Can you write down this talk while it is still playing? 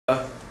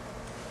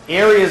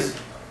areas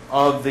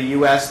of the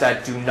U.S.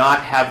 that do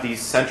not have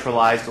these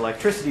centralized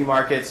electricity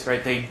markets,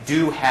 right, they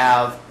do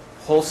have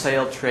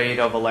wholesale trade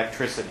of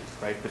electricity,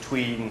 right,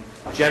 between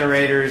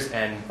generators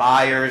and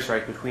buyers,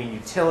 right, between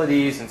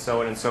utilities and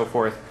so on and so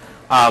forth.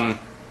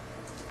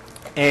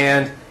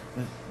 And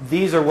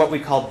these are what we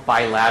call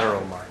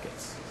bilateral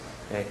markets.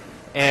 Okay?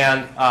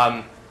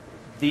 And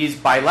these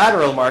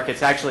bilateral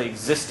markets actually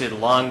existed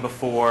long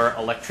before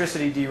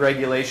electricity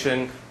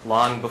deregulation,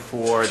 long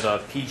before the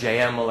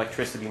PJM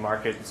electricity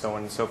market, and so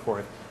on and so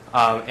forth.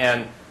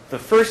 And the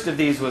first of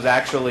these was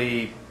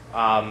actually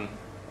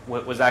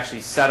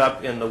set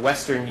up in the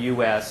western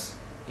U.S.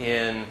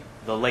 in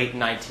the late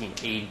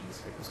 1980s.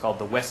 It was called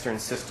the Western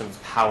Systems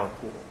Power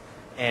Pool,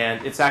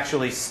 and it's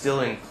actually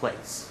still in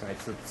place. Right?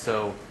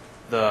 So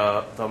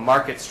the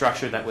market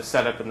structure that was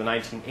set up in the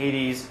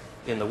 1980s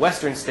in the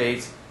western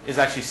states is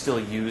actually still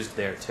used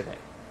there today.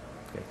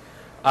 Okay.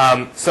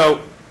 So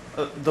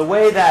the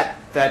way that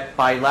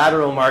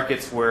bilateral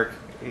markets work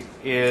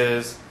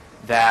is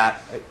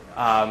that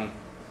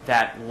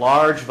that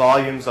large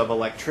volumes of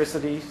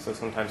electricity, so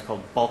sometimes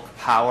called bulk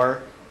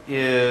power,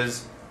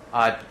 is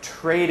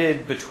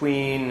traded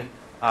between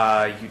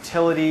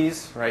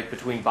utilities, right,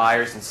 between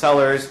buyers and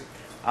sellers,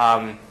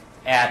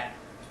 at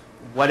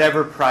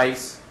whatever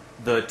price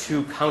the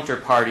two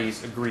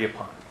counterparties agree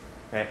upon.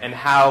 Right? And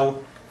how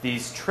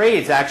these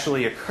trades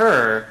actually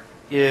occur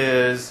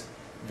is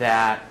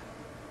that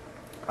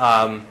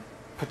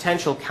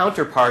potential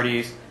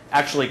counterparties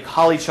actually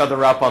call each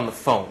other up on the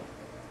phone.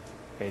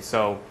 Okay,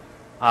 so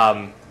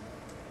I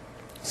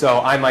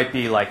might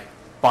be like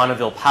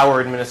Bonneville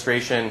Power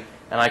Administration,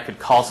 and I could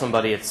call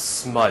somebody at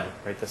SMUD,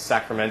 right, the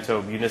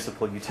Sacramento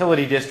Municipal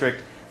Utility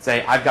District,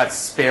 say, I've got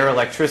spare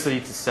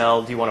electricity to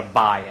sell. Do you want to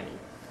buy any?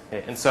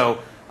 Okay, and so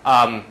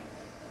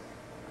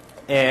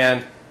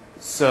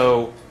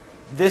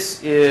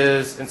this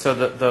is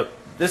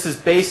this is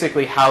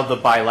basically how the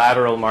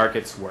bilateral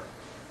markets work.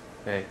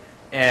 Okay,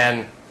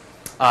 and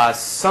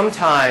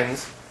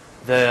sometimes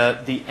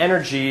the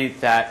energy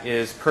that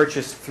is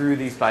purchased through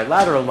these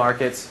bilateral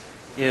markets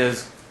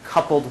is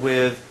coupled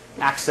with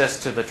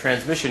access to the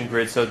transmission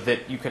grid so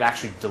that you could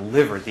actually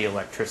deliver the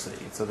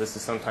electricity. So this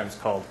is sometimes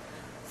called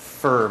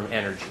firm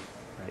energy,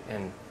 right?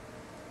 And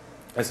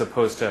as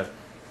opposed to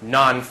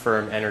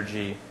non-firm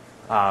energy,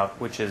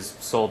 which is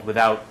sold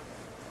without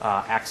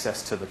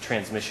access to the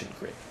transmission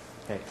grid.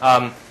 Okay.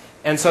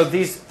 And so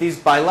these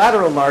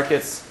bilateral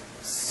markets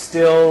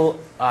still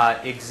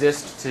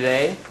exist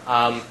today.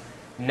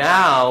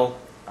 Now,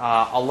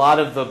 a lot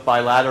of the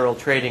bilateral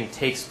trading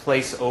takes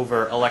place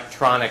over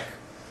electronic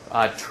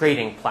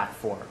trading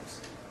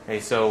platforms. Okay,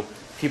 so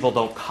people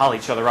don't call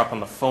each other up on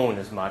the phone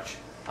as much.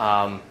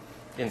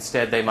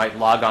 Instead, they might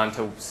log on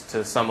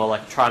to some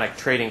electronic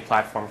trading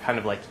platform, kind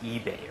of like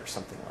eBay or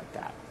something like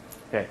that.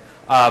 Okay,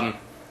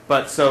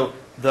 but so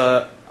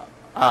the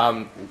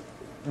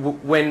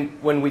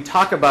when we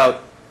talk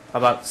about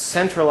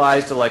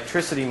centralized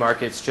electricity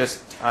markets,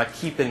 just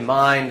keep in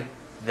mind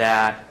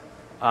that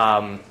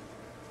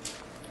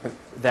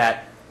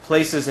that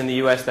places in the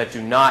U.S. that do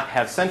not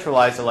have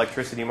centralized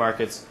electricity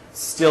markets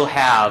still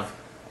have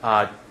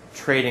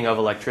trading of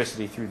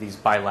electricity through these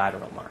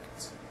bilateral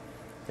markets.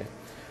 Okay.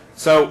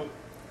 So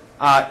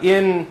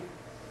in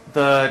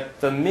the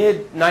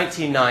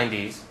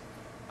mid-1990s,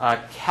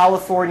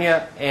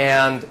 California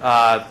and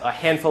a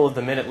handful of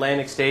the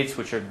Mid-Atlantic states,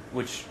 which are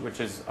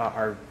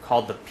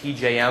called the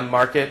PJM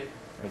market,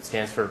 it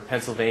stands for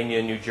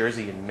Pennsylvania, New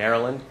Jersey, and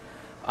Maryland.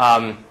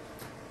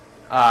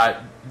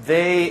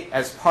 They,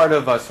 as part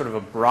of a sort of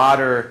a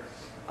broader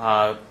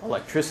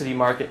electricity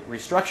market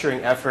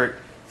restructuring effort,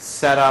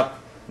 set up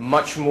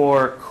much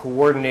more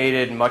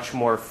coordinated, much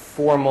more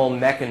formal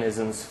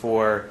mechanisms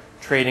for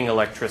trading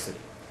electricity.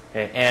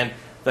 Okay? And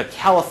the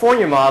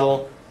California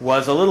model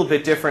was a little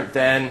bit different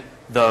than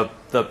the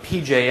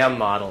PJM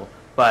model,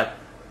 but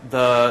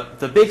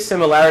the big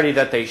similarity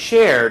that they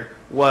shared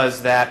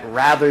was that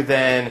rather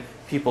than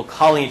people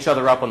calling each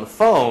other up on the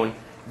phone,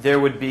 there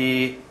would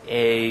be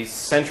a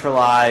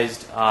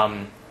centralized,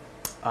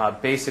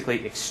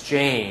 basically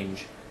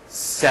exchange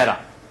set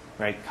up,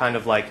 right? Kind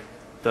of like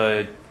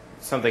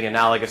something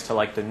analogous to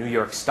like the New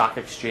York Stock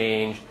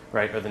Exchange,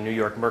 right, or the New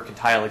York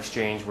Mercantile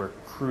Exchange, where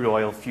crude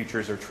oil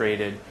futures are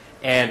traded.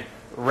 And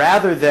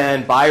rather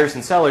than buyers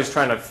and sellers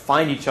trying to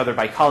find each other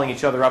by calling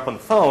each other up on the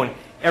phone,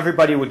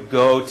 everybody would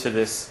go to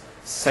this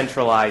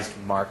centralized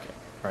market,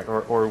 right,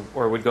 or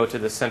would go to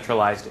this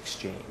centralized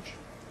exchange.